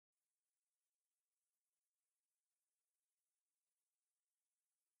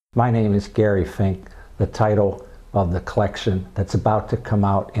My name is Gary Fincke. The title of the collection that's about to come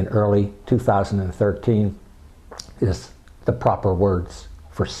out in early 2013 is The Proper Words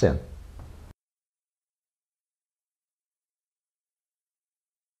for Sin.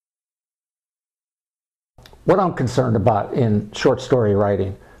 What I'm concerned about in short story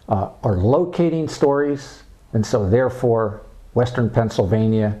writing are locating stories, and so therefore Western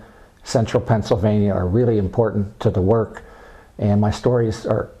Pennsylvania, Central Pennsylvania are really important to the work. And my stories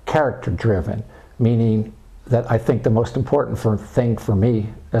are character-driven, meaning that I think the most important thing for me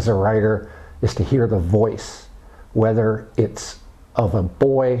as a writer is to hear the voice, whether it's of a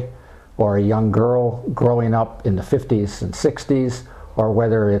boy or a young girl growing up in the 50s and 60s, or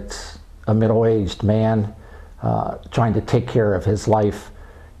whether it's a middle-aged man trying to take care of his life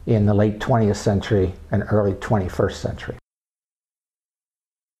in the late 20th century and early 21st century.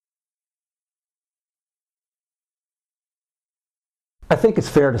 I think it's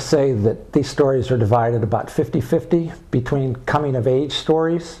fair to say that these stories are divided about 50-50 between coming-of-age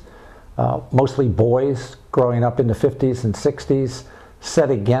stories, mostly boys growing up in the 50s and 60s,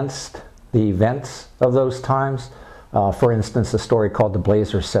 set against the events of those times. For instance, a story called The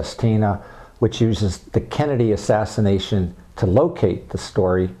Blazer Sestina, which uses the Kennedy assassination to locate the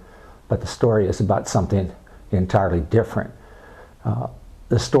story, but the story is about something entirely different.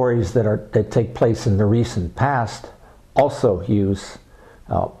 The stories that take place in the recent past also use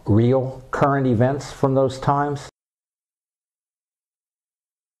real current events from those times.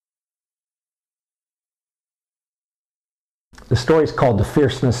 The story is called The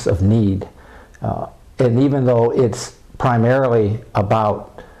Fierceness of Need, and even though it's primarily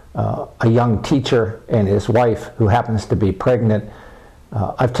about a young teacher and his wife who happens to be pregnant,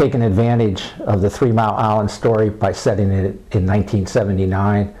 I've taken advantage of the 3 Mile Island story by setting it in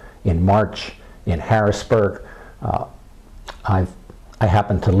 1979 in March in Harrisburg. I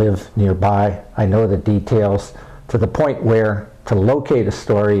happen to live nearby. I know the details to the point where to locate a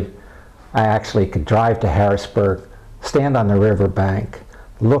story, I actually could drive to Harrisburg, stand on the riverbank,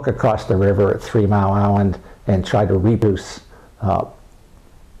 look across the river at 3 Mile Island, and try to reproduce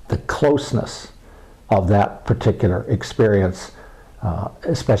the closeness of that particular experience,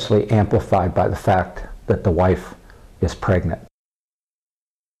 especially amplified by the fact that the wife is pregnant.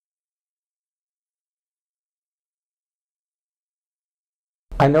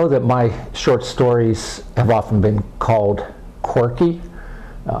 I know that my short stories have often been called quirky.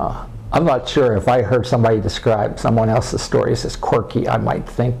 I'm not sure if I heard somebody describe someone else's stories as quirky, I might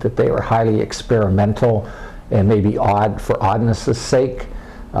think that they were highly experimental and maybe odd for oddness' sake.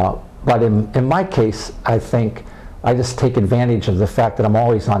 But in my case, I think I just take advantage of the fact that I'm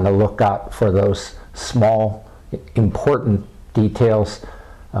always on the lookout for those small, important details,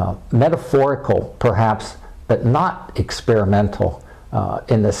 metaphorical perhaps, but not experimental.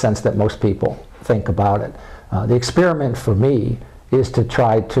 In the sense that most people think about it. The experiment for me is to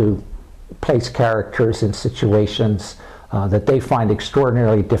try to place characters in situations that they find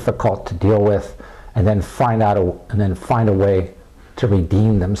extraordinarily difficult to deal with, and then find a way to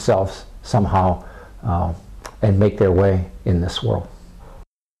redeem themselves somehow and make their way in this world.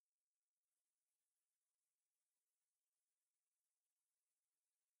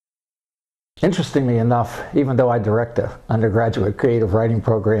 Interestingly enough, even though I direct an undergraduate creative writing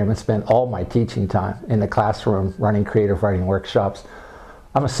program and spend all my teaching time in the classroom running creative writing workshops,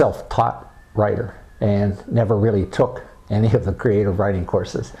 I'm a self-taught writer and never really took any of the creative writing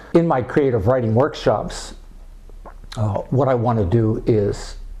courses. In my creative writing workshops, what I want to do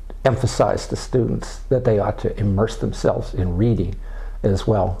is emphasize to students that they ought to immerse themselves in reading as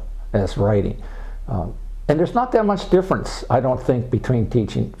well as writing. And there's not that much difference, I don't think, between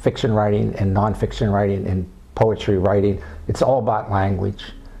teaching fiction writing and nonfiction writing and poetry writing. It's all about language.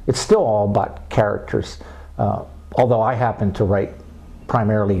 It's still all about characters. Although I happen to write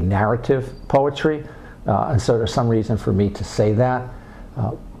primarily narrative poetry, and so there's some reason for me to say that.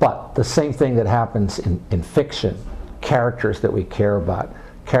 But the same thing that happens in fiction, characters that we care about,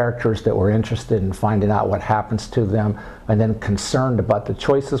 characters that we're interested in finding out what happens to them, and then concerned about the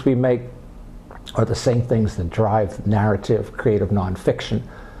choices we make, are the same things that drive narrative, creative nonfiction.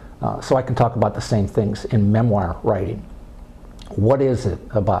 So I can talk about the same things in memoir writing. What is it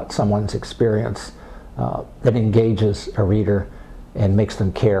about someone's experience that engages a reader and makes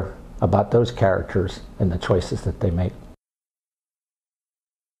them care about those characters and the choices that they make?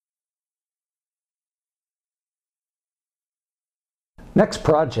 Next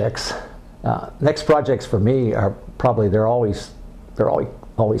projects for me are probably, they're always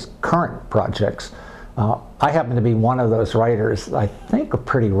current projects. I happen to be one of those writers, I think, are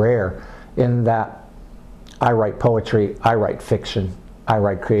pretty rare in that I write poetry, I write fiction, I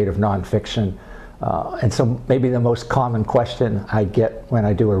write creative nonfiction. And so maybe the most common question I get when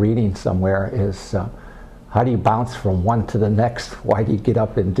I do a reading somewhere is, how do you bounce from one to the next? Why do you get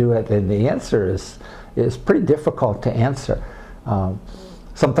up and do it? And the answer is pretty difficult to answer.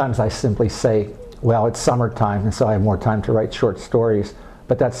 Sometimes I simply say, well, it's summertime, and so I have more time to write short stories.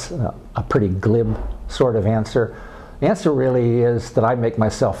 But that's a pretty glib sort of answer. The answer really is that I make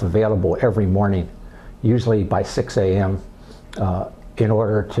myself available every morning, usually by 6 a.m., in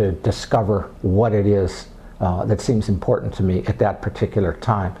order to discover what it is that seems important to me at that particular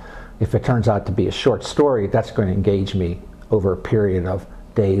time. If it turns out to be a short story, that's going to engage me over a period of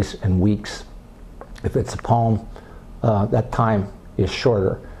days and weeks. If it's a poem, that time is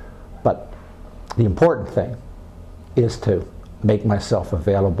shorter. But the important thing is to make myself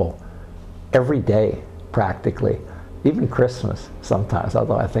available every day, practically. Even Christmas sometimes,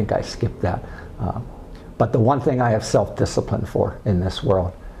 although I think I skipped that. But the one thing I have self-discipline for in this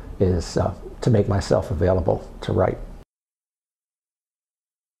world is to make myself available to write.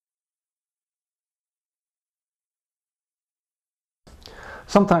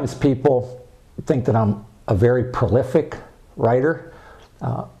 Sometimes people think that I'm a very prolific writer.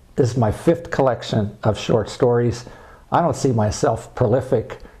 This is my 5th collection of short stories. I don't see myself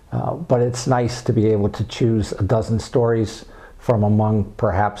prolific, but it's nice to be able to choose a dozen stories from among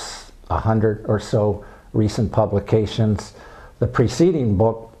perhaps 100 or so recent publications. The preceding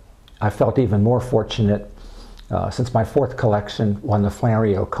book, I felt even more fortunate since my 4th collection won the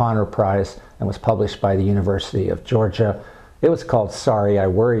Flannery O'Connor Prize and was published by the University of Georgia. It was called Sorry I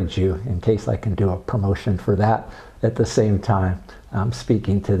Worried You, in case I can do a promotion for that at the same time I'm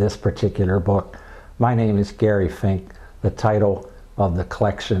speaking to this particular book. My name is Gary Fincke. The title of the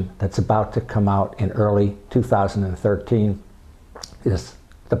collection that's about to come out in early 2013 is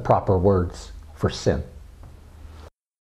The Proper Words for Sin.